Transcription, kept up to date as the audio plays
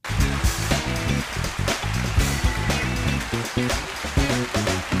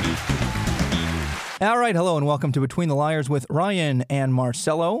All right, hello and welcome to Between the Liars with Ryan and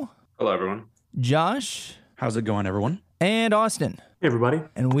Marcelo. Hello, everyone. Josh. How's it going, everyone? And Austin. Hey, everybody.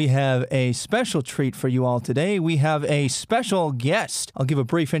 And we have a special treat for you all today. We have a special guest. I'll give a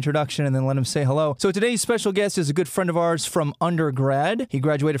brief introduction and then let him say hello. So today's special guest is a good friend of ours from undergrad. He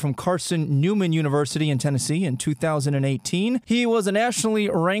graduated from Carson Newman University in Tennessee in 2018. He was a nationally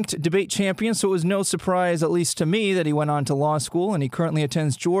ranked debate champion, so it was no surprise, at least to me, that he went on to law school, and he currently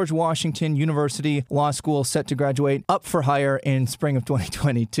attends George Washington University Law School, set to graduate up for hire in spring of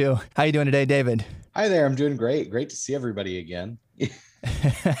 2022. How you doing today, David? Hi there. I'm doing great. Great to see everybody again.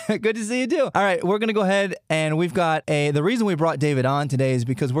 Good to see you too. All right, we're going to go ahead and we've got the reason we brought David on today is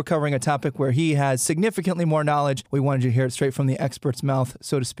because we're covering a topic where he has significantly more knowledge. We wanted you to hear it straight from the expert's mouth,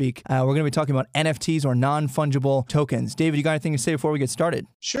 so to speak. We're going to be talking about NFTs or non-fungible tokens. David, you got anything to say before we get started?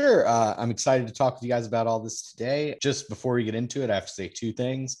 Sure. I'm excited to talk with you guys about all this today. Just before we get into it, I have to say two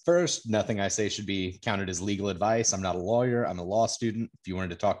things. First, nothing I say should be counted as legal advice. I'm not a lawyer. I'm a law student. If you wanted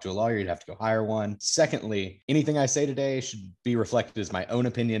to talk to a lawyer, you'd have to go hire one. Secondly, anything I say today should be reflected as my own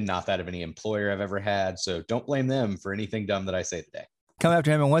opinion, not that of any employer I've ever had. So don't blame them for anything dumb that I say today. Come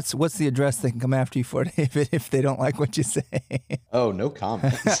after him, and what's the address they can come after you for, David, if they don't like what you say? Oh, no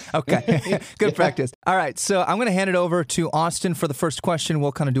comments. Okay, good practice. All right, so I'm going to hand it over to Austin for the first question.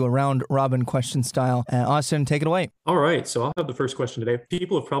 We'll kind of do a round robin question style. Austin, take it away. All right, so I'll have the first question today.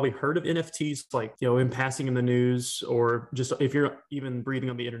 People have probably heard of NFTs, like, in passing in the news, or just if you're even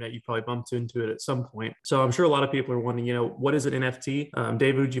breathing on the internet, you probably bumped into it at some point. So I'm sure a lot of people are wondering, what is an NFT?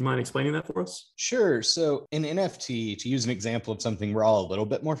 David, would you mind explaining that for us? Sure. So an NFT, to use an example of something we're all a little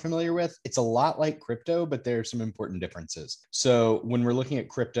bit more familiar with, it's a lot like crypto, but there are some important differences. So when we're looking at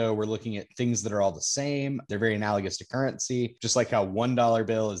crypto, we're looking at things that are all the same. They're very analogous to currency, just like how $1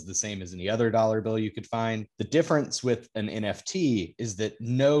 bill is the same as any other dollar bill you could find. The difference with an NFT is that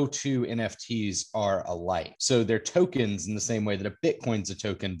no two NFTs are alike. So they're tokens in the same way that a Bitcoin's a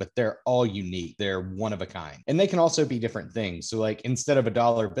token, but they're all unique. They're one of a kind. And they can also be different things. So like instead of a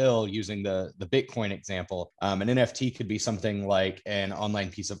dollar bill, using the Bitcoin example, an NFT could be something like an online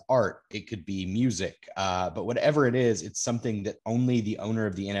piece of art. It could be music, but whatever it is, it's something that only the owner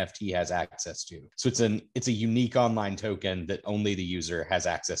of the NFT has access to. So it's a unique online token that only the user has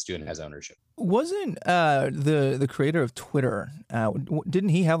access to and has ownership. Wasn't the creator of Twitter, didn't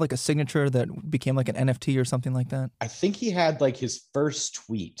he have like a signature that became like an NFT or something like that? I think he had like his first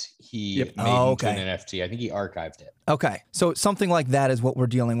tweet he made into an NFT. I think he archived it. Okay. So something like that is what we're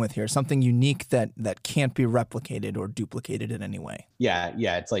dealing with here. Something unique that can't be replicated or duplicated in any way. Yeah.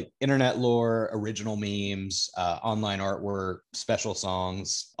 It's like internet lore, original memes, online artwork, special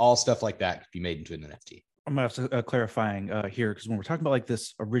songs, all stuff like that could be made into an NFT. I'm going to have to clarifying here, because when we're talking about like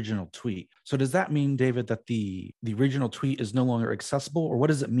this original tweet, so does that mean, David, that the original tweet is no longer accessible, or what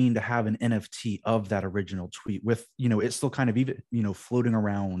does it mean to have an NFT of that original tweet with, it's still kind of even, floating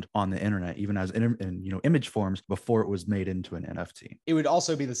around on the internet, even as image forms before it was made into an NFT? It would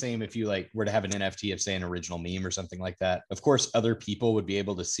also be the same if you were to have an NFT of, say, an original meme or something like that. Of course, other people would be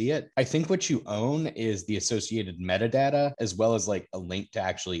able to see it. I think what you own is the associated metadata, as well as like a link to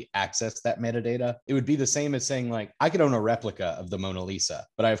actually access that metadata. It would be the same as saying I could own a replica of the Mona Lisa,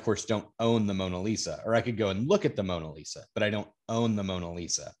 but I of course don't own the Mona Lisa, or I could go and look at the Mona Lisa, but I don't own the Mona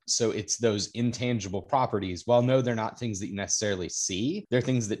Lisa. So it's those intangible properties. While no, they're not things that you necessarily see, they're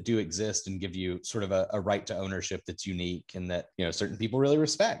things that do exist and give you sort of a right to ownership that's unique and that, certain people really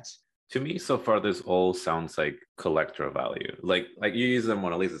respect. To me, so far, this all sounds like collector value. Like you use the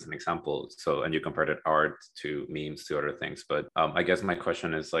Mona Lisa as an example, and you compared it art to memes to other things. But I guess my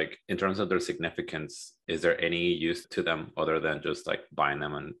question is in terms of their significance, is there any use to them other than just buying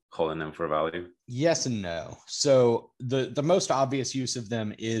them and holding them for value? Yes and no. So the most obvious use of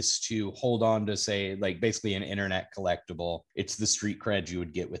them is to hold on to, say, basically an internet collectible. It's the street cred you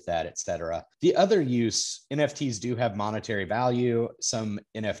would get with that, etc. The other use, NFTs do have monetary value. Some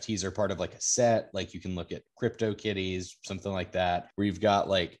NFTs are part of a set, you can look at CryptoKitties, something like that, where you've got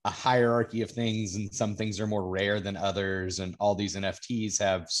a hierarchy of things and some things are more rare than others. And all these NFTs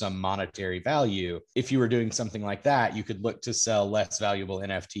have some monetary value. If you were doing something like that, you could look to sell less valuable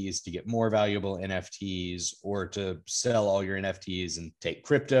NFTs to get more valuable NFTs, or to sell all your NFTs and take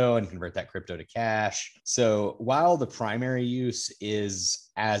crypto and convert that crypto to cash. So while the primary use is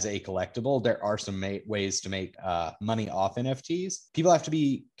as a collectible, there are some ways to make money off NFTs. People have to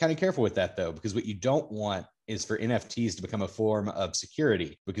be kind of careful with that, though, because what you don't want is for NFTs to become a form of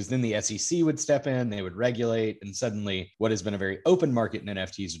security, because then the SEC would step in, they would regulate, and suddenly what has been a very open market in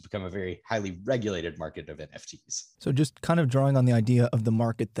NFTs would become a very highly regulated market of NFTs. So just kind of drawing on the idea of the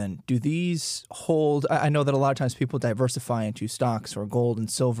market then, do these hold, I know that a lot of times people diversify into stocks or gold and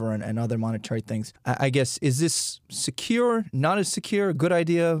silver and other monetary things. I guess, is this secure, not as secure, good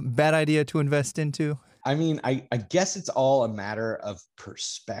idea, bad idea to invest into? I mean, I guess it's all a matter of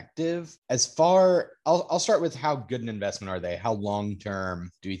perspective. I'll start with how good an investment are they? How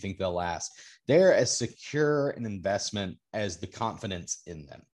long-term do you think they'll last? They're as secure an investment as the confidence in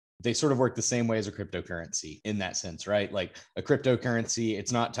them. They sort of work the same way as a cryptocurrency in that sense, right? Like a cryptocurrency,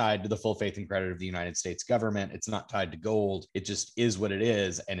 it's not tied to the full faith and credit of the United States government. It's not tied to gold. It just is what it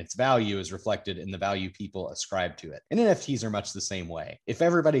is. And its value is reflected in the value people ascribe to it. And NFTs are much the same way. If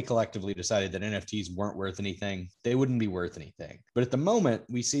everybody collectively decided that NFTs weren't worth anything, they wouldn't be worth anything. But at the moment,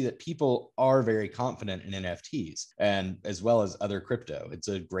 we see that people are very confident in NFTs and as well as other crypto. It's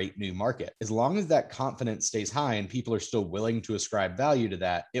a great new market. As long as that confidence stays high and people are still willing to ascribe value to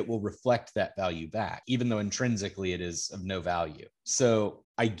that, it will reflect that value back, even though intrinsically it is of no value. So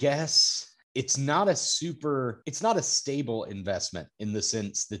I guess it's not a stable investment in the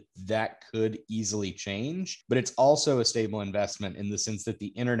sense that that could easily change, but it's also a stable investment in the sense that the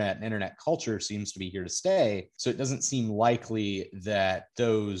internet and internet culture seems to be here to stay. So it doesn't seem likely that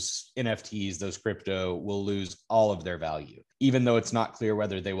those NFTs, those crypto, will lose all of their value, even though it's not clear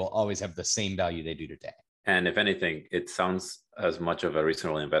whether they will always have the same value they do today. And if anything, it sounds as much of a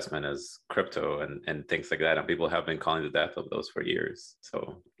reasonable investment as crypto and things like that. And people have been calling the death of those for years.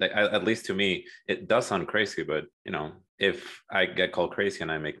 So like, at least to me, it does sound crazy, but if I get called crazy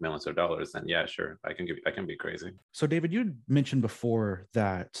and I make millions of dollars, then yeah, sure, I can be crazy. So David, you mentioned before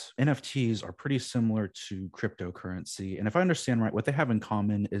that NFTs are pretty similar to cryptocurrency. And if I understand right, what they have in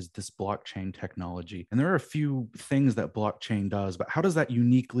common is this blockchain technology. And there are a few things that blockchain does, but how does that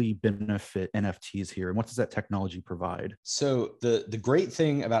uniquely benefit NFTs here? And what does that technology provide? So the great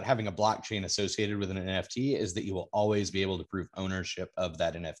thing about having a blockchain associated with an NFT is that you will always be able to prove ownership of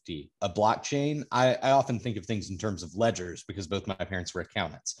that NFT. A blockchain, I often think of things in terms of ledgers because both my parents were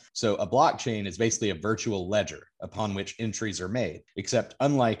accountants. So a blockchain is basically a virtual ledger upon which entries are made, except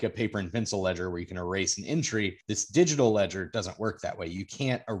unlike a paper and pencil ledger where you can erase an entry, this digital ledger doesn't work that way. You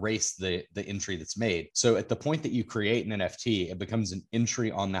can't erase the entry that's made. So at the point that you create an NFT, it becomes an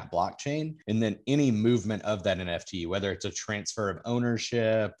entry on that blockchain. And then any movement of that NFT, whether it's a transfer of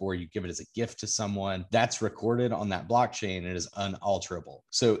ownership or you give it as a gift to someone, that's recorded on that blockchain and is unalterable.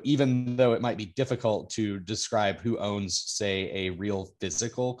 So even though it might be difficult to describe who owns, say, a real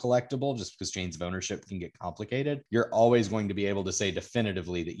physical collectible, just because chains of ownership can get complicated, you're always going to be able to say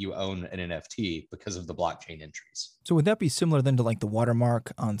definitively that you own an NFT because of the blockchain entries. So would that be similar then to like the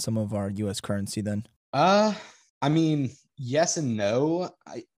watermark on some of our US currency then? I mean, yes and no.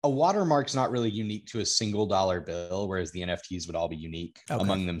 A watermark's not really unique to a single dollar bill, whereas the NFTs would all be unique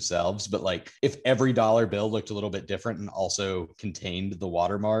among themselves. But like if every dollar bill looked a little bit different and also contained the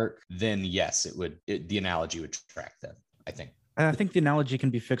watermark, then yes, the analogy would track them, I think. And I think the analogy can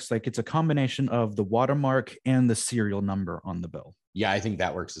be fixed like it's a combination of the watermark and the serial number on the bill. Yeah, I think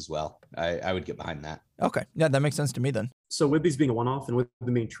that works as well. I would get behind that. Okay. Yeah, that makes sense to me then. So with these being a one-off and with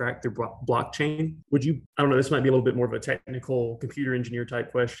them being tracked through blockchain, I don't know, this might be a little bit more of a technical computer engineer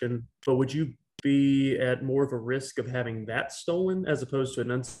type question, but would you be at more of a risk of having that stolen as opposed to an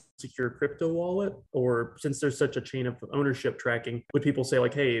unsecure crypto wallet? Or since there's such a chain of ownership tracking, would people say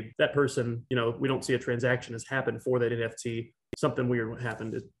like, hey, that person, we don't see a transaction has happened for that NFT, something weird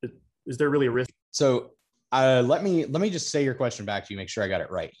happened. Is there really a risk? So let me just say your question back to you, make sure I got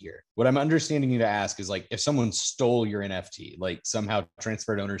it right here. What I'm understanding you to ask is like, if someone stole your NFT, like somehow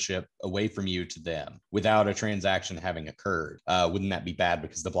transferred ownership away from you to them without a transaction having occurred, wouldn't that be bad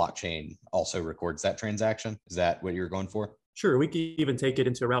because the blockchain also records that transaction? Is that what you're going for? Sure, we could even take it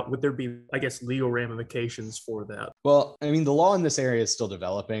into a route. Would there be, I guess, legal ramifications for that? Well, I mean, the law in this area is still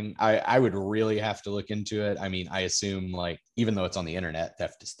developing. I would really have to look into it. I mean, I assume like, even though it's on the internet,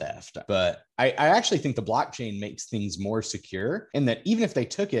 theft is theft. But I actually think the blockchain makes things more secure in that even if they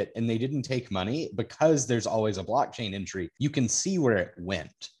took it and they didn't take money, because there's always a blockchain entry, you can see where it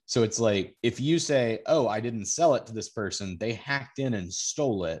went. So it's like, if you say, oh, I didn't sell it to this person, they hacked in and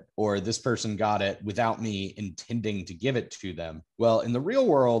stole it, or this person got it without me intending to give it to them. Well, in the real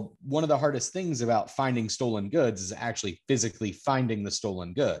world, one of the hardest things about finding stolen goods is actually physically finding the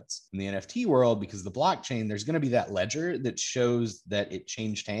stolen goods. In the NFT world, because the blockchain, there's going to be that ledger that shows that it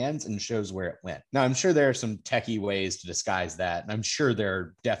changed hands and shows where it went. Now, I'm sure there are some techie ways to disguise that, and I'm sure there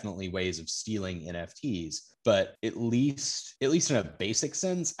are definitely ways of stealing NFTs. But at least in a basic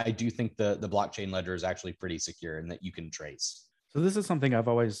sense, I do think the blockchain ledger is actually pretty secure and that you can trace. So this is something I've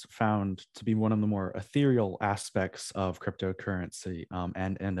always found to be one of the more ethereal aspects of cryptocurrency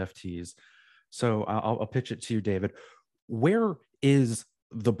and NFTs. So I'll pitch it to you, David. Where is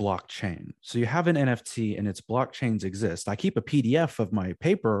the blockchain? So you have an NFT and its blockchains exist. I keep a PDF of my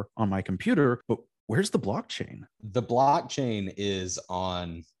paper on my computer, but where's the blockchain? The blockchain is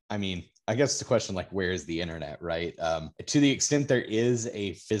on, I guess it's a question like, where is the internet, right? To the extent there is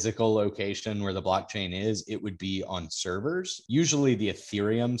a physical location where the blockchain is, it would be on servers, usually the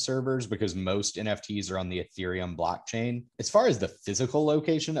Ethereum servers, because most NFTs are on the Ethereum blockchain. As far as the physical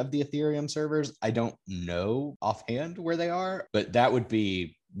location of the Ethereum servers, I don't know offhand where they are, but that would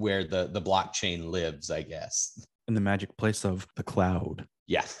be where the blockchain lives, I guess. In the magic place of the cloud.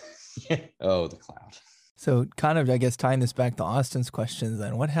 Yeah. Oh, the cloud. So kind of, I guess, tying this back to Austin's questions,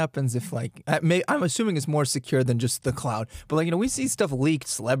 then what happens if I'm assuming it's more secure than just the cloud, but we see stuff leaked,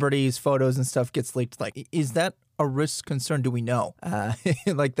 celebrities, photos and stuff gets leaked. Is that a risk concern? Do we know?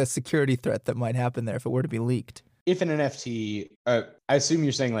 Like the security threat that might happen there if it were to be leaked? If an NFT, I assume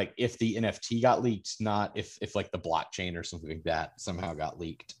you're saying like if the NFT got leaked, not if like the blockchain or something like that somehow got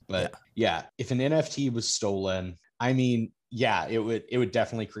leaked. But yeah, if an NFT was stolen, yeah, it would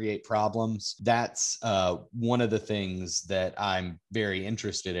definitely create problems. That's one of the things that I'm very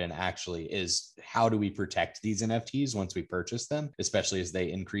interested in, actually, is how do we protect these NFTs once we purchase them, especially as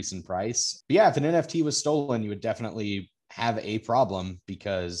they increase in price. But yeah, if an NFT was stolen, you would definitely have a problem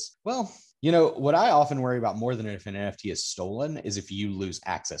because, well, what I often worry about more than if an NFT is stolen is if you lose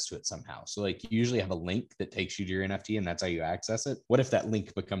access to it somehow. So you usually have a link that takes you to your NFT and that's how you access it. What if that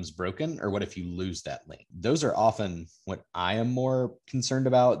link becomes broken, or what if you lose that link? Those are often what I am more concerned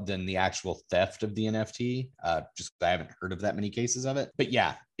about than the actual theft of the NFT, just because I haven't heard of that many cases of it. But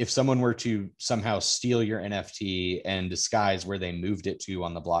yeah, if someone were to somehow steal your NFT and disguise where they moved it to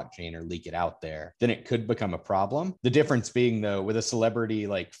on the blockchain or leak it out there, then it could become a problem. The difference being, though, with a celebrity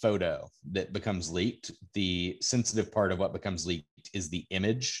photo that becomes leaked, the sensitive part of what becomes leaked is the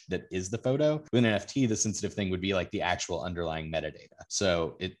image that is the photo. With an NFT, the sensitive thing would be the actual underlying metadata.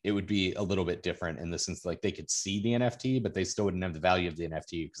 So it would be a little bit different in the sense they could see the NFT, but they still wouldn't have the value of the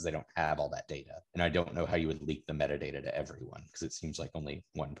NFT because they don't have all that data. And I don't know how you would leak the metadata to everyone, because it seems like only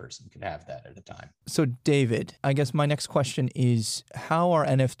one person could have that at a time. So David, I guess my next question is, how are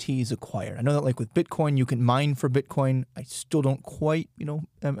NFTs acquired? I know that with Bitcoin, you can mine for Bitcoin. I still don't quite,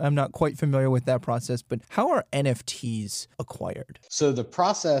 I'm not quite familiar with that process, but how are NFTs acquired? So the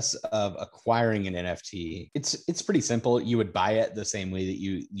process of acquiring an NFT, it's pretty simple. You would buy it the same way that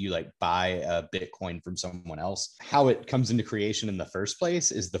you buy a Bitcoin from someone else. How it comes into creation in the first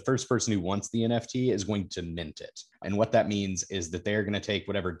place is the first person who wants the NFT is going to mint it. And what that means is that they're going to take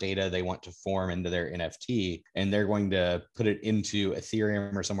whatever data they want to form into their NFT, and they're going to put it into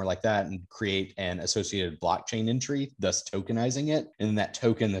Ethereum or somewhere like that and create an associated blockchain entry, thus tokenizing it. And that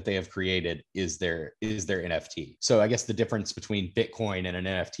token that they have created is their NFT. So I guess the difference between Bitcoin and an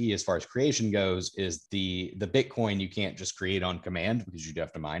NFT as far as creation goes is the Bitcoin you can't just create on command because you'd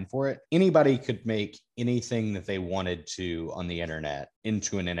have to mine for it. Anybody could make anything that they wanted to on the internet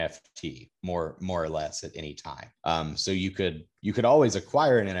into an NFT, more or less at any time. So you could always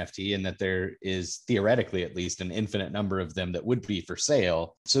acquire an NFT, and that there is theoretically at least an infinite number of them that would be for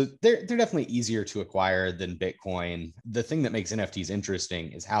sale. So they're definitely easier to acquire than Bitcoin. The thing that makes NFTs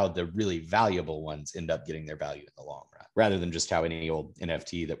interesting is how the really valuable ones end up getting their value in the long run, rather than just how any old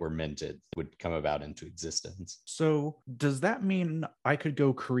NFT that were minted would come about into existence. So does that mean I could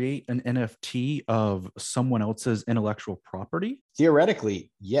go create an NFT of someone else's intellectual property?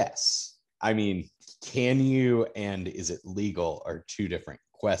 Theoretically, yes. Can you and is it legal are two different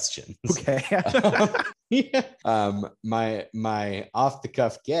questions. Okay. Yeah. My off the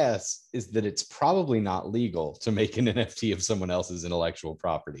cuff guess is that it's probably not legal to make an NFT of someone else's intellectual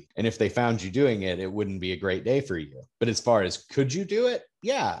property. And if they found you doing it, it wouldn't be a great day for you. But as far as could you do it?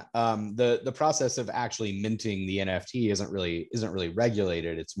 Yeah. The process of actually minting the NFT isn't really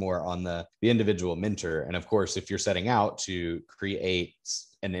regulated. It's more on the individual minter. And of course, if you're setting out to create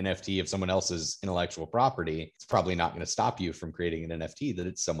an NFT of someone else's intellectual property, it's probably not going to stop you from creating an NFT that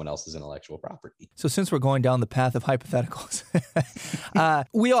it's someone else's intellectual property. So since we're going down the path of hypotheticals,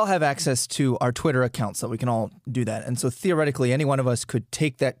 we all have access to our Twitter accounts, so we can all do that. And so theoretically, any one of us could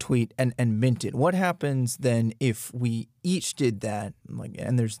take that tweet and mint it. What happens then if we each did that,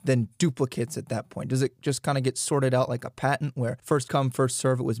 and there's then duplicates at that point? Does it just kind of get sorted out like a patent where first come, first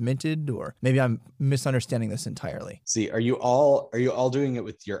serve, it was minted? Or maybe I'm misunderstanding this entirely. See, are you all doing it with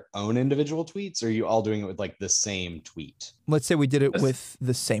with your own individual tweets, or are you all doing it with like the same tweet? Let's say we did it Yes. with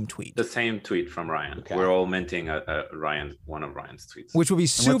the same tweet, The same tweet from Ryan. Okay. We're all minting one of Ryan's tweets. which would be And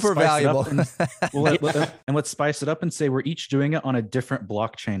let's super spice it up valuable. And let's spice it up and say we're each doing it on a different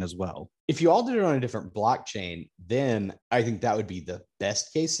blockchain as well. If you all did it on a different blockchain, then I think that would be the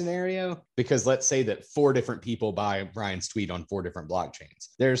best case scenario, because let's say that 4 different people buy Brian's tweet on 4 different blockchains.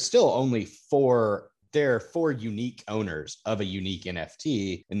 There's still only 4. There are 4 unique owners of a unique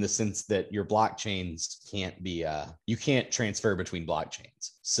NFT, in the sense that your blockchains can't be, you can't transfer between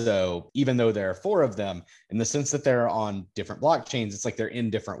blockchains. So even though there are 4 of them, in the sense that they're on different blockchains, it's like they're in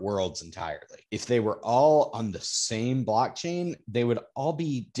different worlds entirely. If they were all on the same blockchain, they would all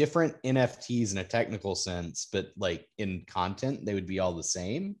be different NFTs in a technical sense, but like in content, they would be all the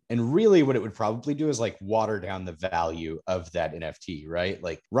same. And really what it would probably do is like water down the value of that NFT, right?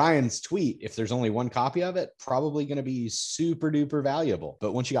 Like Ryan's tweet, if there's only 1 copy of it, probably going to be super duper valuable.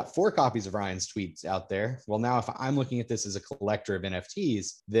 But once you got 4 copies of Ryan's tweets out there, well, now if I'm looking at this as a collector of NFTs,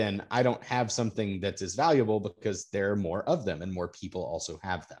 then I don't have something that's as valuable, because there are more of them and more people also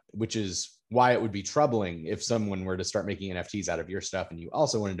have them, which is why it would be troubling if someone were to start making NFTs out of your stuff and you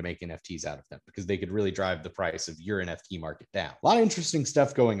also wanted to make NFTs out of them, because they could really drive the price of your NFT market down. A lot of interesting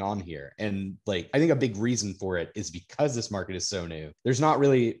stuff going on here. And like, I think a big reason for it is because this market is so new, there's not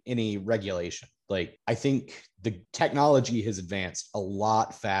really any regulation. Like, I think the technology has advanced a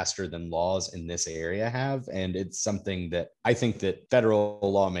lot faster than laws in this area have. And it's something that I think that federal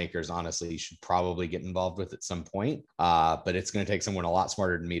lawmakers honestly should probably get involved with at some point. But it's going to take someone a lot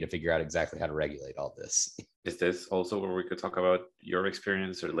smarter than me to figure out exactly how to regulate all this. Is this also where we could talk about your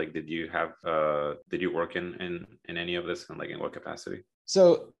experience, or like, did you work in any of this, and like in what capacity?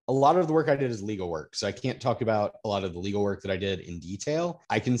 So a lot of the work I did is legal work. So I can't talk about a lot of the legal work that I did in detail.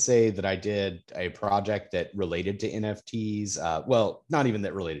 I can say that I did a project that related to NFTs. Well, not even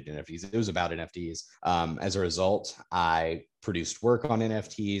that related to NFTs. It was about NFTs. As a result, I produced work on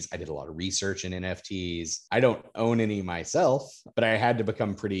NFTs. I did a lot of research in NFTs. I don't own any myself, but I had to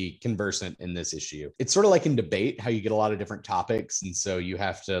become pretty conversant in this issue. It's sort of like in debate, how you get a lot of different topics. And so you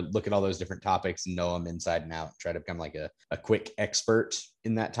have to look at all those different topics and know them inside and out, try to become like a quick expert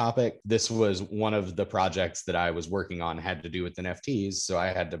in that topic. This was one of the projects that I was working on, had to do with NFTs. So I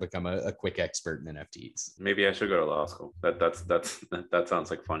had to become a quick expert in NFTs. Maybe I should go to law school. That sounds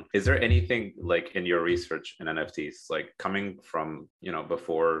like fun. Is there anything like in your research in NFTs, like coming from,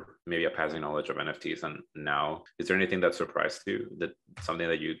 before maybe a passing knowledge of NFTs and now, is there anything that surprised you, that something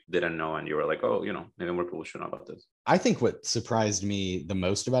that you didn't know and you were like, oh, maybe more people should know about this? I think what surprised me the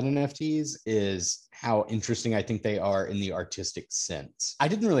most about NFTs is how interesting I think they are in the artistic sense. I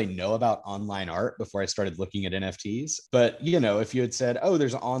didn't really know about online art before I started looking at NFTs, but if you had said, oh,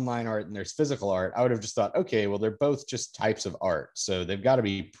 there's online art and there's physical art, I would have just thought, okay, well, they're both just types of art, so they've got to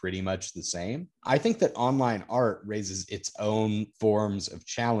be pretty much the same. I think that online art raises its own forms of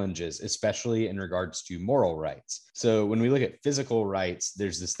challenges, especially in regards to moral rights. So when we look at physical rights,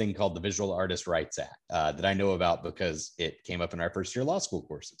 there's this thing called the Visual Artist Rights Act that I know about because it came up in our first year law school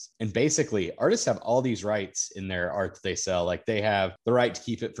courses. And basically, artists have all these rights in their art that they sell. Like they have the right to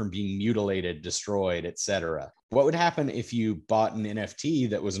keep it from being mutilated, destroyed, etc. What would happen if you bought an NFT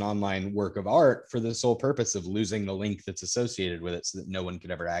that was an online work of art for the sole purpose of losing the link that's associated with it so that no one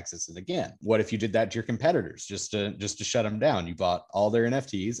could ever access it again? What if you did that to your competitors just to shut them down? You bought all their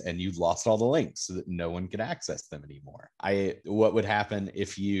NFTs and you've lost all the links so that no one could access them anymore. What would happen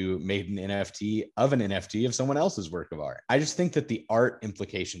if you made an NFT of someone else's work of art? I just think that the art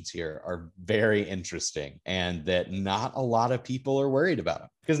implications here are very interesting and that not a lot of people are worried about them,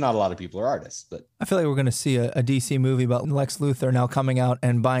 because not a lot of people are artists. But I feel like we're going to see a DC movie about Lex Luthor now coming out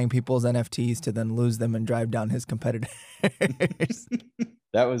and buying people's NFTs to then lose them and drive down his competitors.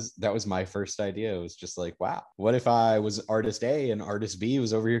 That was my first idea. It was just like, wow, what if I was artist A and artist B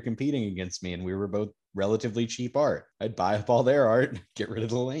was over here competing against me and we were both relatively cheap art? I'd buy up all their art, get rid of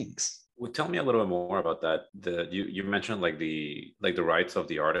the links. Well, tell me a little bit more about that. You mentioned like the rights of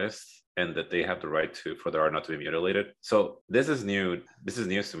the artists, and that they have the right for their art not to be mutilated. So this is new. This is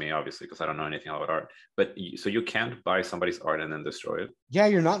news to me, obviously, because I don't know anything about art. But so you can't buy somebody's art and then destroy it? Yeah,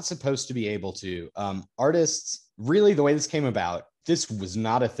 you're not supposed to be able to. Artists, really, the way this came about, this was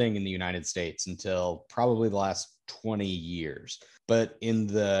not a thing in the United States until probably the last 20 years. But in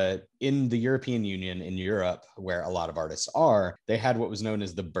the European Union, in Europe, where a lot of artists are, they had what was known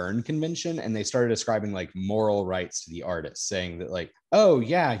as the Berne Convention, and they started ascribing like moral rights to the artist, saying that like, oh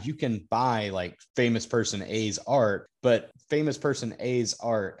yeah, you can buy like famous person A's art, but famous person A's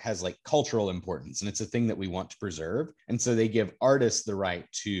art has like cultural importance, and it's a thing that we want to preserve. And so they give artists the right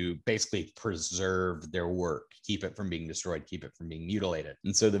to basically preserve their work, keep it from being destroyed, keep it from being mutilated.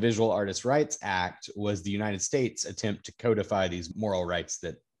 And so the Visual Artists' Rights Act was the United States attempt to codify these moral rights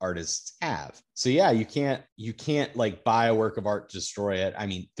that artists have. So yeah, you can't like buy a work of art, destroy it. I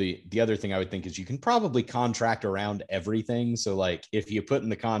mean, the other thing I would think is you can probably contract around everything. So like if you put in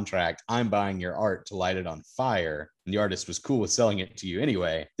the contract, I'm buying your art to light it on fire, and the artist was cool with selling it to you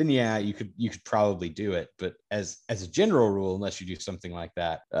anyway, then yeah, you could probably do it. But as a general rule, unless you do something like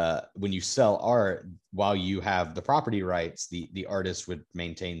that, when you sell art, while you have the property rights, the artist would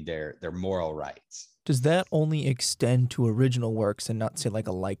maintain their moral rights. Does that only extend to original works and not say like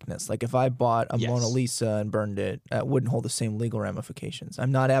a likeness? Like if I bought a Mona Lisa and burned it, it wouldn't hold the same legal ramifications.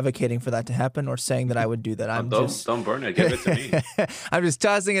 I'm not advocating for that to happen or saying that I would do that. Don't burn it. Give it to me. I'm just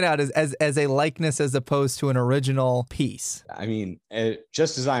tossing it out as a likeness as opposed to an original piece. I mean,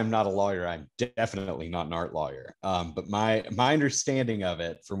 just as I am not a lawyer, I'm definitely not an art lawyer. But my understanding of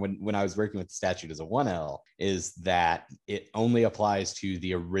it from when I was working with the statute as a 1L is that it only applies to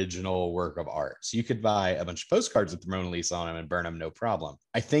the original work of art. So you could buy a bunch of postcards with the Mona Lisa on them and burn them, no problem.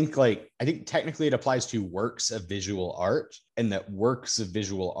 I think technically it applies to works of visual art, and that works of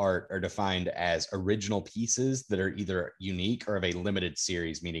visual art are defined as original pieces that are either unique or of a limited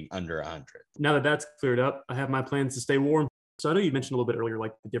series, meaning under 100. Now that that's cleared up, I have my plans to stay warm. So I know you mentioned a little bit earlier,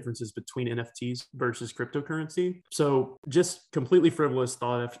 like the differences between NFTs versus cryptocurrency. So just completely frivolous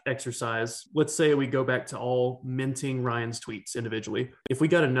thought exercise. Let's say we go back to all minting Ryan's tweets individually. If we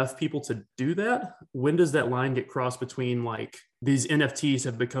got enough people to do that, when does that line get crossed between like these NFTs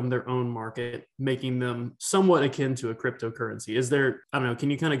have become their own market, making them somewhat akin to a cryptocurrency? Is there, I don't know,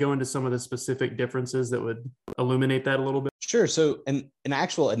 can you kind of go into some of the specific differences that would illuminate that a little bit? Sure. So an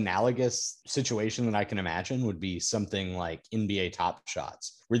actual analogous situation that I can imagine would be something like NBA Top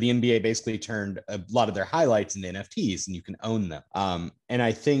Shots, where the NBA basically turned a lot of their highlights into NFTs and you can own them. And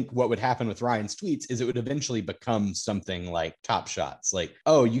I think what would happen with Ryan's tweets is it would eventually become something like Top Shots. Like,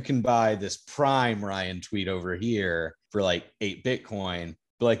 oh, you can buy this prime Ryan tweet over here for like 8 Bitcoin.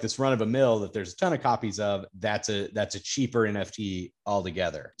 But like this run of a mill that there's a ton of copies of, that's a cheaper NFT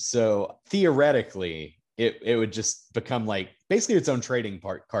altogether. So theoretically, it would just become like basically its own trading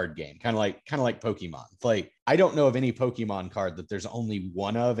card game, kind of like Pokemon. Like, I don't know of any Pokemon card that there's only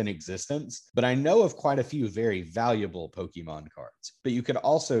one of in existence, but I know of quite a few very valuable Pokemon cards. But you could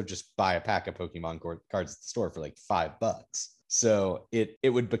also just buy a pack of Pokemon cards at the store for like $5. So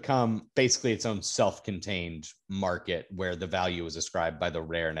it would become basically its own self-contained market where the value is ascribed by the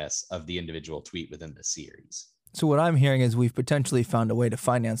rareness of the individual tweet within the series. So what I'm hearing is we've potentially found a way to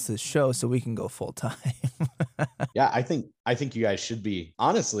finance this show so we can go full time. Yeah, I think you guys should be.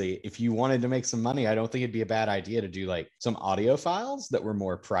 Honestly, if you wanted to make some money, I don't think it'd be a bad idea to do like some audio files that were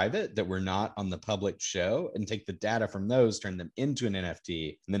more private, that were not on the public show, and take the data from those, turn them into an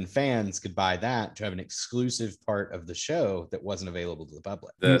NFT, and then fans could buy that to have an exclusive part of the show that wasn't available to the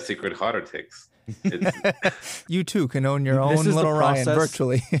public. The secret heart attacks. You too can own your own little Ryan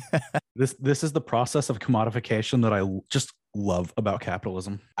virtually. This is the process of commodification that I just love about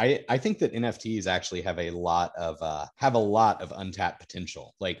capitalism. I think that NFTs actually have a lot of untapped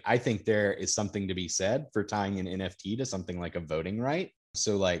potential. Like, I think there is something to be said for tying an NFT to something like a voting right.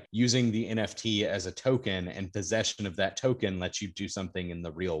 So like using the NFT as a token, and possession of that token lets you do something in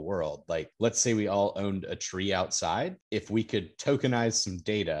the real world. Like, let's say we all owned a tree outside. If we could tokenize some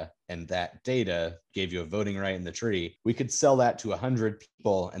data, and that data gave you a voting right in the tree, we could sell that to 100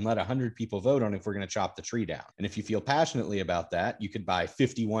 people and let 100 people vote on if we're going to chop the tree down. And if you feel passionately about that, you could buy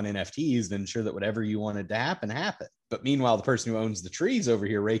 51 NFTs and ensure that whatever you wanted to happen, happened. But meanwhile, the person who owns the trees over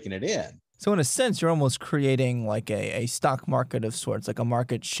here raking it in. So in a sense, you're almost creating like a stock market of sorts, like a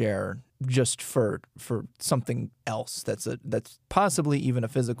market share just for something else that's possibly even a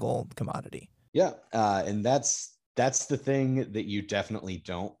physical commodity. Yeah, and that's the thing that you definitely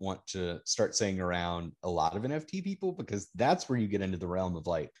don't want to start saying around a lot of NFT people, because that's where you get into the realm of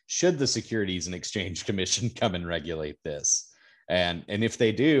like, should the Securities and Exchange Commission come and regulate this? And if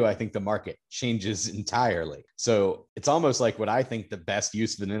they do, I think the market changes entirely. So it's almost like what I think the best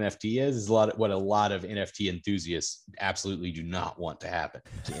use of an NFT is what a lot of NFT enthusiasts absolutely do not want to happen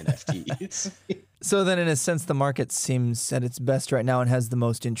to NFTs. So then in a sense, the market seems at its best right now and has the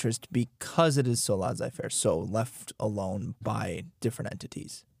most interest because it is so laissez-faire, so left alone by different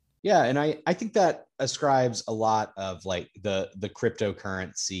entities. Yeah, and I think that ascribes a lot of like the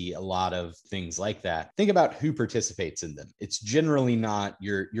cryptocurrency, a lot of things like that. Think about who participates in them. It's generally not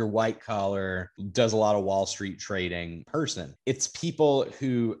your white collar, does a lot of Wall Street trading person. It's people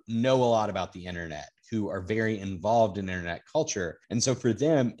who know a lot about the internet, who are very involved in internet culture. And so for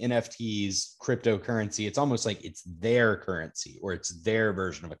them, NFTs, cryptocurrency, it's almost like it's their currency or it's their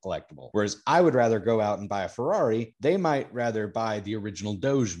version of a collectible. Whereas I would rather go out and buy a Ferrari. They might rather buy the original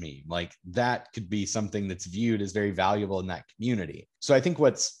Doge meme. Like that could be something that's viewed as very valuable in that community. So I think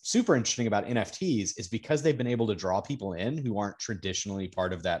what's super interesting about NFTs is because they've been able to draw people in who aren't traditionally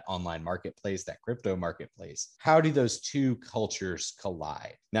part of that online marketplace, that crypto marketplace. How do those two cultures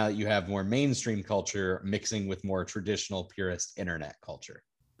collide now that you have more mainstream culture mixing with more traditional purist internet culture?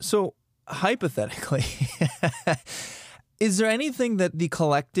 So hypothetically, is there anything that the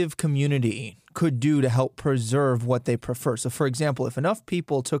collective community could do to help preserve what they prefer? So for example, if enough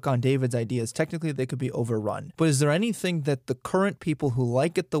people took on David's ideas, technically they could be overrun. But is there anything that the current people who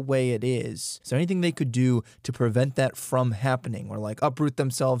like it the way it is there anything they could do to prevent that from happening, or like uproot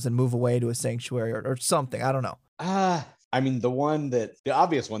themselves and move away to a sanctuary or something? I don't know. I mean, the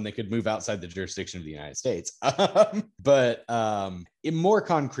obvious one, they could move outside the jurisdiction of the United States. But more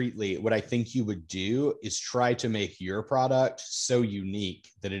concretely, what I think you would do is try to make your product so unique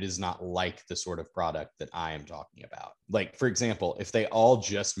that it is not like the sort of product that I am talking about. Like, for example, if they all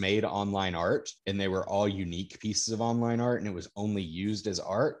just made online art and they were all unique pieces of online art and it was only used as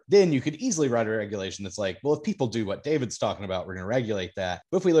art, then you could easily write a regulation that's like, well, if people do what David's talking about, we're going to regulate that.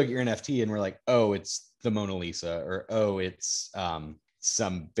 But if we look at your NFT and we're like, oh, it's the Mona Lisa, or oh, it's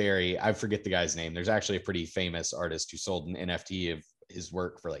I forget the guy's name. There's actually a pretty famous artist who sold an NFT of his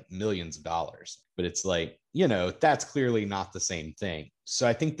work for like millions of dollars. But it's like, that's clearly not the same thing. So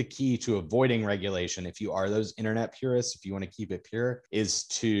I think the key to avoiding regulation, if you are those internet purists, if you want to keep it pure, is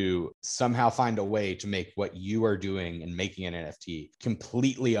to somehow find a way to make what you are doing and making an NFT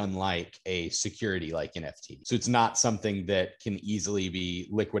completely unlike a security like NFT. So it's not something that can easily be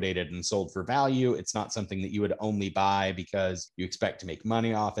liquidated and sold for value. It's not something that you would only buy because you expect to make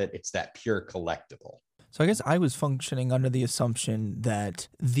money off it. It's that pure collectible. So I guess I was functioning under the assumption that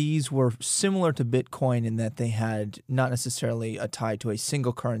these were similar to Bitcoin in that they had not necessarily a tie to a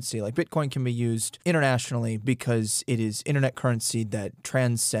single currency. Like Bitcoin can be used internationally because it is internet currency that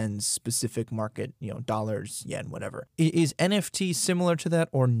transcends specific market, dollars, yen, whatever. Is NFT similar to that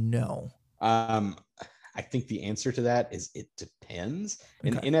or no? I think the answer to that is it depends.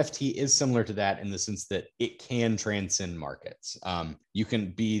 Okay. An NFT is similar to that in the sense that it can transcend markets. You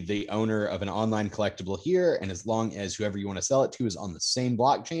can be the owner of an online collectible here, and as long as whoever you want to sell it to is on the same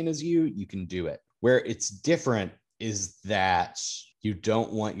blockchain as you can do it. Where it's different is that you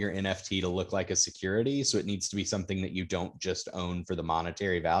don't want your NFT to look like a security. So it needs to be something that you don't just own for the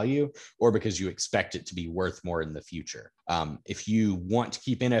monetary value or because you expect it to be worth more in the future. If you want to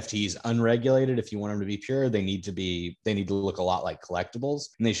keep NFTs unregulated, if you want them to be pure, they need to look a lot like collectibles,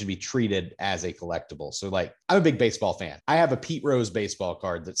 and they should be treated as a collectible. So like, I'm a big baseball fan. I have a Pete Rose baseball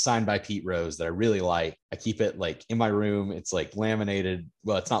card that's signed by Pete Rose that I really like. I keep it like in my room. It's like laminated.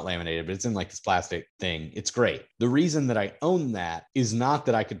 Well, it's not laminated, but it's in like this plastic thing. It's great. The reason that I own that is not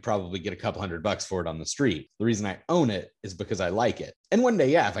that I could probably get a couple $100 for it on the street. The reason I own it is because I like it. And one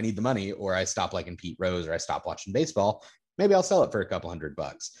day, if I need the money or I stop liking Pete Rose or I stop watching baseball, maybe I'll sell it for a couple $100.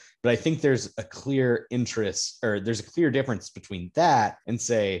 But I think there's a clear interest, or there's a clear difference between that and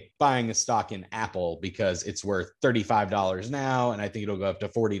say buying a stock in Apple because it's worth $35 now, and I think it'll go up to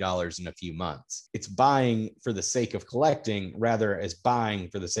 $40 in a few months. It's buying for the sake of collecting rather as buying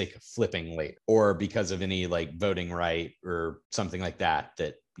for the sake of flipping later, or because of any like voting right or something like that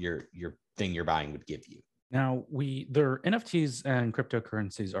your thing you're buying would give you. Now, their NFTs and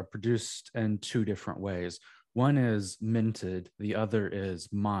cryptocurrencies are produced in two different ways. One is minted, the other is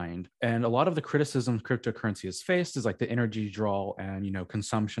mined. And a lot of the criticism cryptocurrency has faced is like the energy draw and,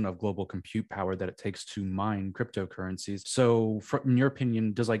 consumption of global compute power that it takes to mine cryptocurrencies. So in your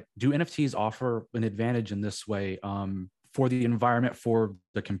opinion, do NFTs offer an advantage in this way for the environment, for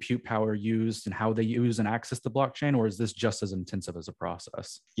the compute power used and how they use and access the blockchain, or is this just as intensive as a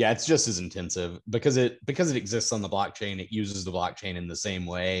process? Yeah, it's just as intensive because it exists on the blockchain. It uses the blockchain in the same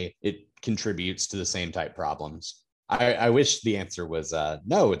way. It contributes to the same type problems. I wish the answer was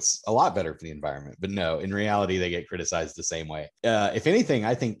no, it's a lot better for the environment, but no, in reality, they get criticized the same way. If anything,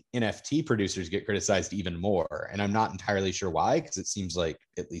 I think NFT producers get criticized even more, and I'm not entirely sure why, because it seems like,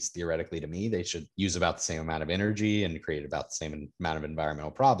 at least theoretically to me, they should use about the same amount of energy and create about the same amount of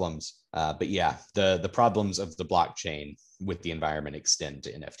environmental problems. But yeah, the problems of the blockchain with the environment extend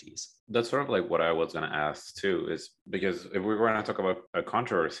to NFTs. That's sort of like what I was going to ask too, is because if we're going to talk about a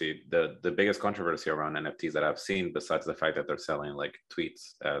controversy, the biggest controversy around NFTs that I've seen, besides the fact that they're selling like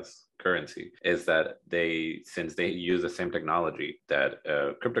tweets as currency, is that since they use the same technology that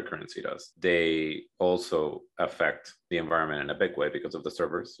cryptocurrency does, they also affect the environment in a big way because of the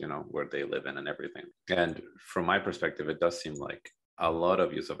servers, where they live in and everything. And from my perspective, it does seem like a lot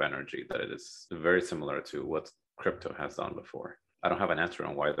of use of energy that it is very similar to what crypto has done before. I don't have an answer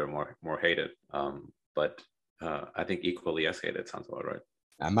on why they're more hated, but I think equally as hated sounds about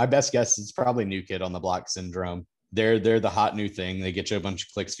right. My best guess is probably New Kid on the Block syndrome. They're the hot new thing. They get you a bunch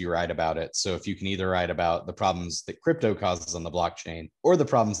of clicks if you write about it. So if you can either write about the problems that crypto causes on the blockchain or the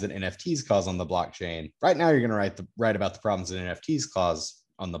problems that NFTs cause on the blockchain, right now you're going to write about the problems that NFTs cause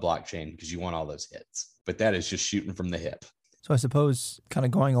on the blockchain because you want all those hits. But that is just shooting from the hip. So I suppose kind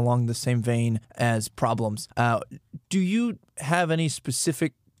of going along the same vein as problems, do you have any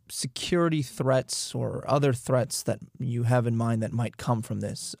specific security threats or other threats that you have in mind that might come from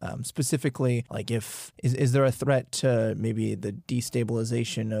this? Specifically, like is there a threat to maybe the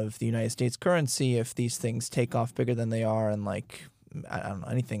destabilization of the United States currency if these things take off bigger than they are, and like, I don't know,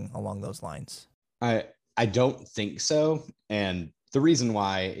 anything along those lines? I don't think so. And the reason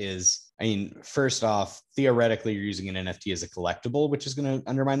why is, first off, theoretically, you're using an NFT as a collectible, which is going to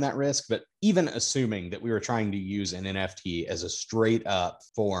undermine that risk. But even assuming that we were trying to use an NFT as a straight up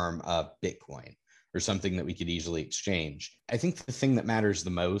form of Bitcoin or something that we could easily exchange, I think the thing that matters the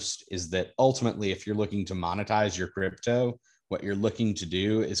most is that ultimately, if you're looking to monetize your crypto, what you're looking to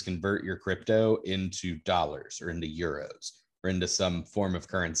do is convert your crypto into dollars or into euros or into some form of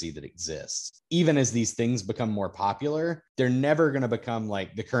currency that exists. Even as these things become more popular, they're never going to become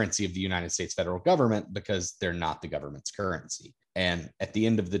like the currency of the United States federal government because they're not the government's currency. And at the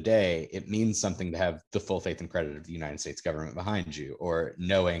end of the day, it means something to have the full faith and credit of the United States government behind you, or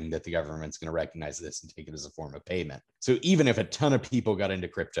knowing that the government's going to recognize this and take it as a form of payment. So even if a ton of people got into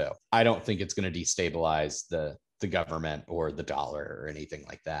crypto, I don't think it's going to destabilize the government or the dollar or anything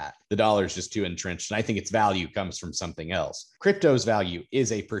like that. The dollar is just too entrenched. And I think its value comes from something else. Crypto's value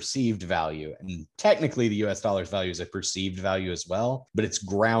is a perceived value. And technically the US dollar's value is a perceived value as well, but it's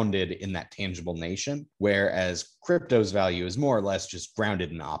grounded in that tangible nation. Whereas crypto's value is more or less just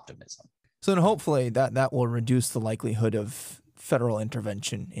grounded in optimism. So then hopefully that will reduce the likelihood of federal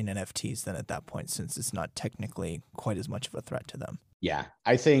intervention in NFTs then at that point, since it's not technically quite as much of a threat to them. Yeah,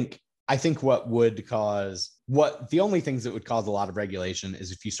 I think the only things that would cause a lot of regulation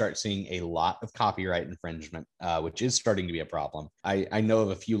is if you start seeing a lot of copyright infringement, which is starting to be a problem. I know of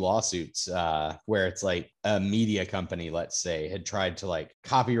a few lawsuits where it's like a media company, let's say, had tried to like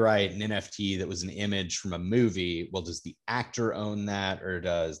copyright an NFT that was an image from a movie. Well, does the actor own that, or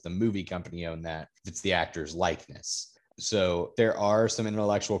does the movie company own that if it's the actor's likeness? So there are some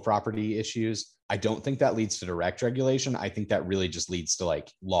intellectual property issues. I don't think that leads to direct regulation. I think that really just leads to like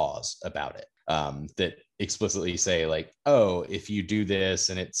laws about it that explicitly say like, oh, if you do this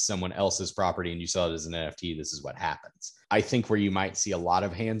and it's someone else's property and you sell it as an NFT, this is what happens. I think where you might see a lot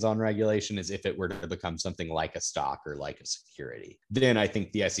of hands-on regulation is if it were to become something like a stock or like a security. Then I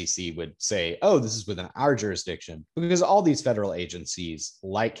think the SEC would say, oh, this is within our jurisdiction, because all these federal agencies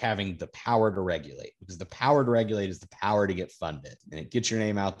like having the power to regulate, because the power to regulate is the power to get funded, and it gets your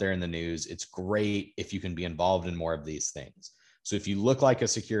name out there in the news. It's great if you can be involved in more of these things. So if you look like a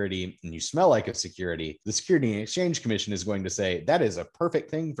security and you smell like a security, the Security and Exchange Commission is going to say, that is a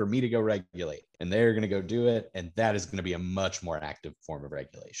perfect thing for me to go regulate. And they're going to go do it. And that is going to be a much more active form of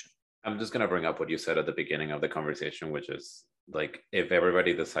regulation. I'm just going to bring up what you said at the beginning of the conversation, which is like, if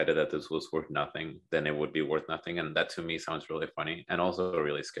everybody decided that this was worth nothing, then it would be worth nothing. And that to me sounds really funny and also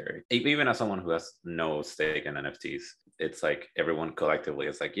really scary. Even as someone who has no stake in NFTs, it's like everyone collectively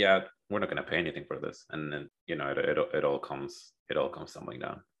is like, yeah, we're not going to pay anything for this. And then, it all comes tumbling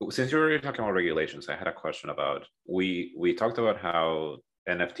down. Since you're already talking about regulations, I had a question about, we talked about how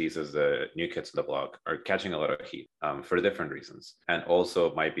NFTs as the new kids on the block are catching a lot of heat for different reasons, and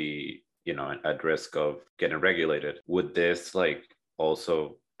also might be, at risk of getting regulated. Would this like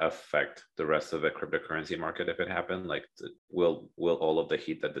also affect the rest of the cryptocurrency market if it happened? Like, will all of the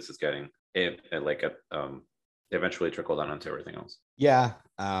heat that this is getting, eventually trickle down onto everything else? Yeah,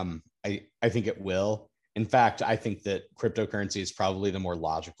 I think it will. In fact, I think that cryptocurrency is probably the more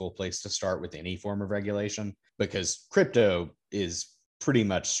logical place to start with any form of regulation, because crypto is pretty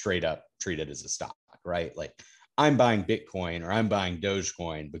much straight up treated as a stock, right? Like, I'm buying Bitcoin or I'm buying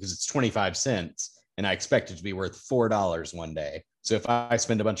Dogecoin because it's 25 cents and I expect it to be worth $4 one day. So if I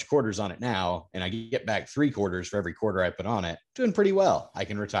spend a bunch of quarters on it now and I get back 3 quarters for every quarter I put on it, doing pretty well. I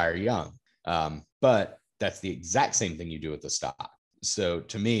can retire young. But that's the exact same thing you do with the stock. So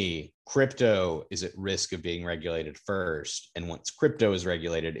to me, crypto is at risk of being regulated first. And once crypto is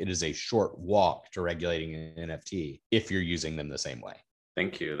regulated, it is a short walk to regulating an NFT if you're using them the same way.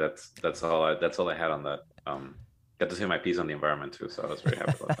 Thank you. That's all I had on that. Got to say my piece on the environment too, so I was very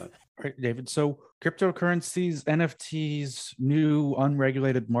happy about that. All right, David. So cryptocurrencies, NFTs, new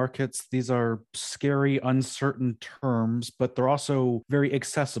unregulated markets, these are scary, uncertain terms, but they're also very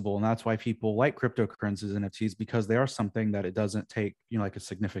accessible. And that's why people like cryptocurrencies, NFTs, because they are something that it doesn't take, like a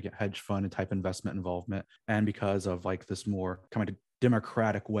significant hedge fund and type investment involvement. And because of like this more kind of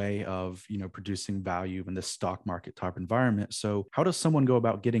democratic way of producing value in this stock market type environment. So how does someone go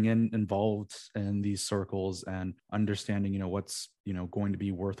about getting involved in these circles and understanding what's going to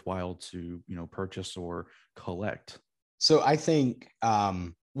be worthwhile to purchase or collect? So I think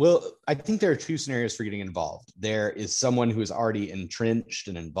I think there are 2 scenarios for getting involved. There is someone who is already entrenched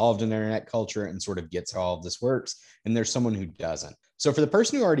and involved in internet culture and sort of gets how all of this works, and there's someone who doesn't. So for the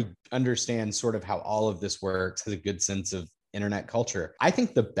person who already understands sort of how all of this works, has a good sense of internet culture, I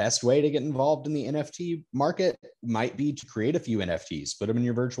think the best way to get involved in the NFT market might be to create a few NFTs, put them in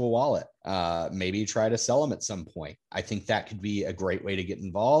your virtual wallet, maybe try to sell them at some point. I think that could be a great way to get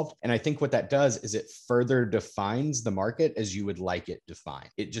involved. And I think what that does is it further defines the market as you would like it defined.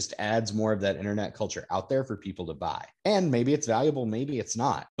 It just adds more of that internet culture out there for people to buy. And maybe it's valuable, maybe it's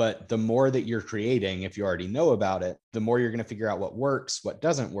not. But the more that you're creating, if you already know about it, the more you're going to figure out what works, what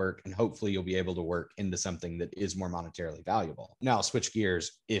doesn't work, and hopefully you'll be able to work into something that is more monetarily valuable. Now, I'll switch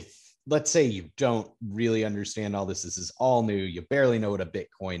gears. If let's say you don't really understand all this is all new, you barely know what a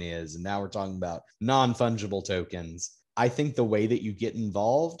Bitcoin is, and now we're talking about non-fungible tokens. I think the way that you get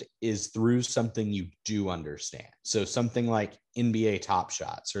involved is through something you do understand. So something like NBA Top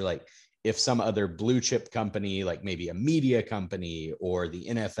Shots, or like if some other blue chip company, like maybe a media company or the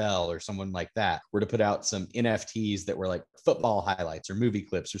NFL or someone like that, were to put out some NFTs that were like football highlights or movie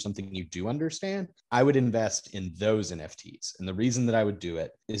clips or something you do understand, I would invest in those NFTs. And the reason that I would do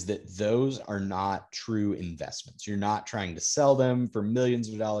it is that those are not true investments. You're not trying to sell them for millions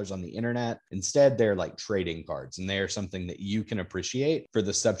of dollars on the internet. Instead, they're like trading cards, and they are something that you can appreciate for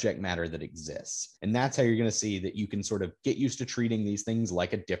the subject matter that exists. And that's how you're going to see that you can sort of get used to treating these things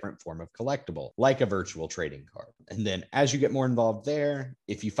like a different form of collectible, like a virtual trading card. And then as you get more involved there,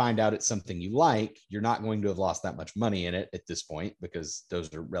 if you find out it's something you like, you're not going to have lost that much money in it at this point, because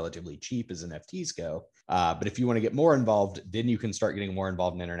those are relatively cheap as NFTs go. But if you want to get more involved, then you can start getting more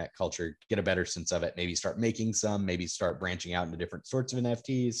involved in internet culture, get a better sense of it, maybe start making some, maybe start branching out into different sorts of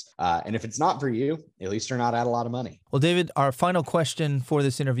NFTs. And if it's not for you, at least you're not out a lot of money. Well, David, our final question for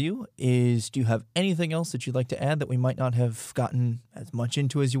this interview is, do you have anything else that you'd like to add that we might not have gotten as much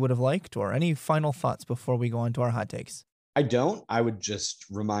into as you would have liked, or any final thoughts before we go on to our hot takes? I don't. I would just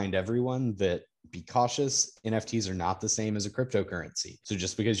remind everyone that be cautious. NFTs are not the same as a cryptocurrency. So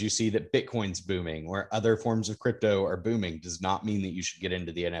just because you see that Bitcoin's booming or other forms of crypto are booming does not mean that you should get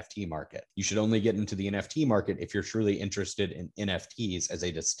into the NFT market. You should only get into the NFT market if you're truly interested in NFTs as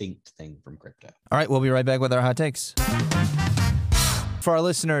a distinct thing from crypto. All right, we'll be right back with our hot takes. For our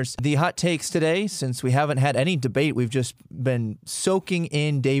listeners, the hot takes today, since we haven't had any debate, we've just been soaking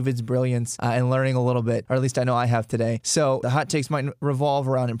in David's brilliance and learning a little bit, or at least I know I have today. So the hot takes might revolve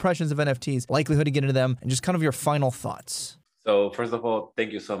around impressions of NFTs, likelihood to get into them, and just kind of your final thoughts. So first of all,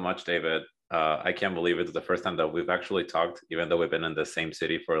 thank you so much, David. I can't believe it's the first time that we've actually talked, even though we've been in the same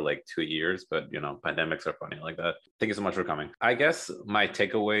city for like 2 years, but pandemics are funny like that. Thank you so much for coming. I guess my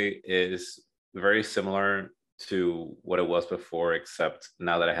takeaway is very similar to what it was before, except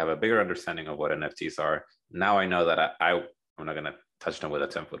now that I have a bigger understanding of what NFTs are, now I know that I'm not going to touch them with a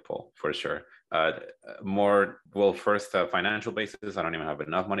 10-foot pole for sure. First, financial basis, I don't even have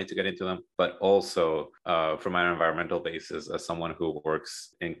enough money to get into them, but also from an environmental basis, as someone who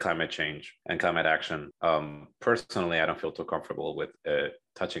works in climate change and climate action, personally, I don't feel too comfortable with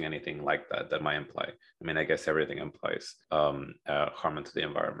touching anything like that might imply. I mean, I guess everything implies harm into the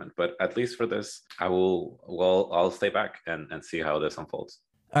environment, but at least for this, I'll stay back and see how this unfolds.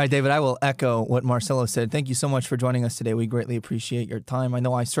 All right, David, I will echo what Marcelo said. Thank you so much for joining us today. We greatly appreciate your time. I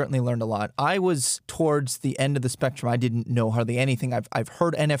know I certainly learned a lot. I was towards the end of the spectrum. I didn't know hardly anything. I've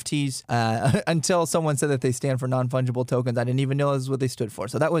heard NFTs until someone said that they stand for non-fungible tokens. I didn't even know that's what they stood for.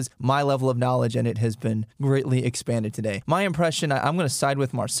 So that was my level of knowledge, and it has been greatly expanded today. My impression, I'm going to side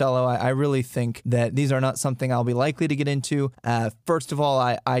with Marcelo. I really think that these are not something I'll be likely to get into. First of all,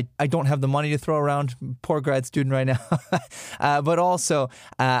 I don't have the money to throw around. Poor grad student right now. But also,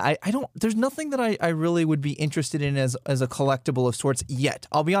 I don't. There's nothing that I really would be interested in as a collectible of sorts yet.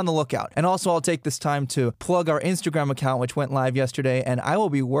 I'll be on the lookout, and also I'll take this time to plug our Instagram account, which went live yesterday, and I will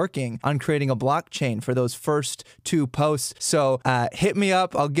be working on creating a blockchain for those first 2 posts. So hit me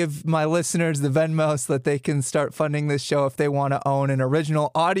up. I'll give my listeners the Venmo so that they can start funding this show if they want to own an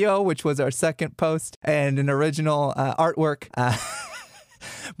original audio, which was our second post, and an original artwork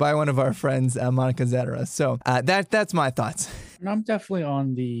by one of our friends, Monica Zetera. So that's my thoughts. And I'm definitely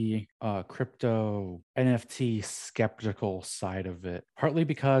on the crypto NFT skeptical side of it, partly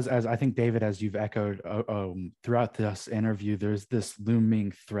because, as I think, David, as you've echoed throughout this interview, there's this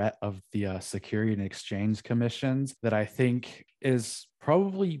looming threat of the Security and Exchange Commissions that I think is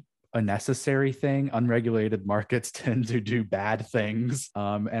probably a necessary thing. Unregulated markets tend to do bad things.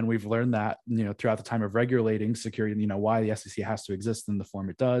 And we've learned that, throughout the time of regulating security, why the SEC has to exist in the form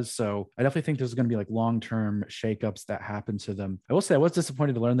it does. So I definitely think there's going to be like long-term shakeups that happen to them. I will say I was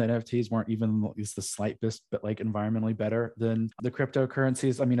disappointed to learn that NFTs weren't even at least the slightest bit like environmentally better than the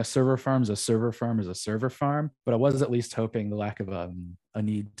cryptocurrencies. I mean, a server farm is a server farm is a server farm, but I was at least hoping the lack of a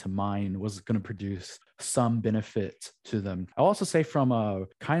need to mine was going to produce some benefit to them. I'll also say from a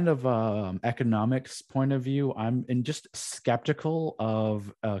kind of economics point of view, I'm just skeptical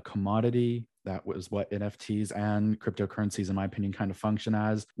of a commodity. That was what NFTs and cryptocurrencies, in my opinion, kind of function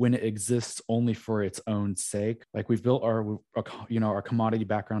as when it exists only for its own sake. Like we've built our commodity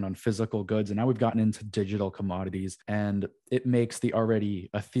background on physical goods, and now we've gotten into digital commodities, and it makes the already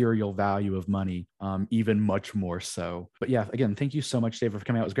ethereal value of money even much more so. But yeah, again, thank you so much, Dave, for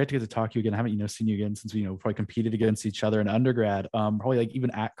coming out. It was great to get to talk to you again. I haven't seen you again since we probably competed against each other in undergrad, probably like even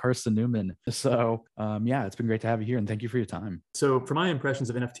at Carson Newman. So yeah, it's been great to have you here, and thank you for your time. So for my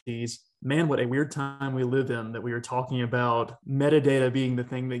impressions of NFTs, man, what a weird time we live in that we are talking about metadata being the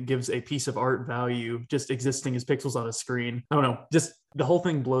thing that gives a piece of art value just existing as pixels on a screen. I don't know, just the whole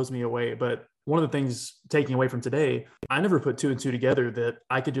thing blows me away. But one of the things taking away from today, I never put 2 and 2 together that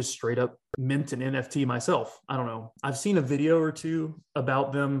I could just straight up mint an NFT myself. I don't know. I've seen a video or 2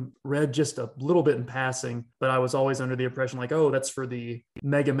 about them, read just a little bit in passing, but I was always under the impression like, oh, that's for the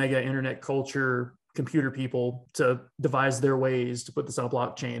mega internet culture computer people to devise their ways to put this on a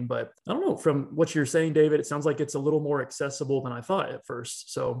blockchain. But I don't know, from what you're saying, David, it sounds like it's a little more accessible than I thought at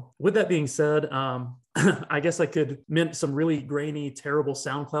first. So with that being said, I guess I could mint some really grainy, terrible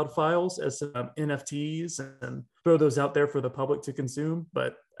SoundCloud files as NFTs and throw those out there for the public to consume.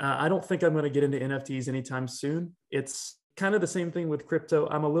 But I don't think I'm going to get into NFTs anytime soon. It's kind of the same thing with crypto.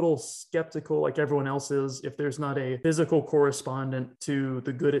 I'm a little skeptical, like everyone else is, if there's not a physical correspondent to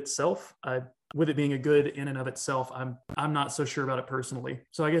the good itself. With it being a good in and of itself, I'm not so sure about it personally.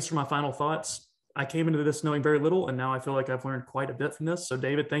 So I guess for my final thoughts, I came into this knowing very little, and now I feel like I've learned quite a bit from this. So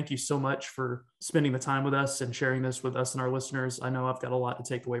David, thank you so much for spending the time with us and sharing this with us and our listeners. I know I've got a lot to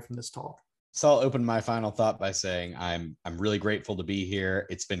take away from this talk. So I'll open my final thought by saying I'm really grateful to be here.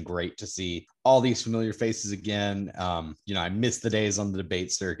 It's been great to see all these familiar faces again. I missed the days on the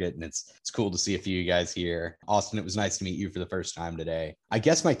debate circuit, and it's cool to see a few of you guys here. Austin, it was nice to meet you for the first time today. I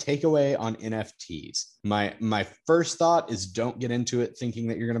guess my takeaway on NFTs, my first thought is don't get into it thinking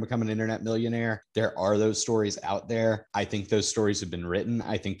that you're going to become an internet millionaire. There are those stories out there. I think those stories have been written.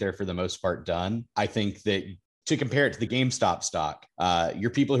 I think they're for the most part done. I think that to compare it to the GameStop stock,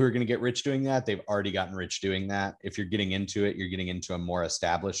 your people who are going to get rich doing that, they've already gotten rich doing that. If you're getting into it, you're getting into a more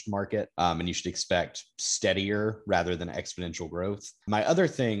established market, and you should expect steadier rather than exponential growth. My other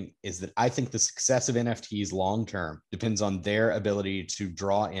thing is that I think the success of NFTs long-term depends on their ability to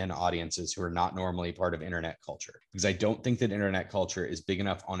draw in audiences who are not normally part of internet culture, because I don't think that internet culture is big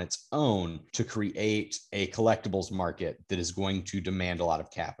enough on its own to create a collectibles market that is going to demand a lot of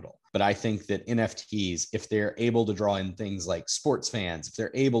capital. But I think that NFTs, if they're able to draw in things like sports fans, if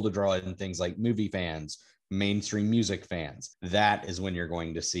they're able to draw in things like movie fans, mainstream music fans, that is when you're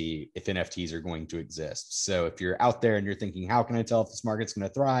going to see if NFTs are going to exist. So if you're out there and you're thinking, how can I tell if this market's going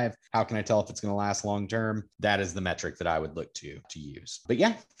to thrive? How can I tell if it's going to last long term? That is the metric that I would look to use. But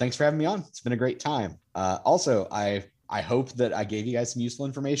yeah, thanks for having me on. It's been a great time. Also, I hope that I gave you guys some useful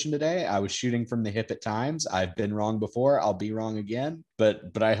information today. I was shooting from the hip at times. I've been wrong before. I'll be wrong again.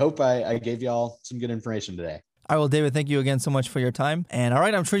 But I hope I gave y'all some good information today. All right, well, David, thank you again so much for your time. And all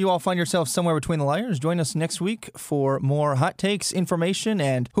right, I'm sure you all find yourself somewhere between the layers. Join us next week for more hot takes, information,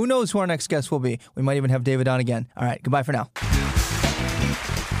 and who knows who our next guest will be. We might even have David on again. All right, goodbye for now.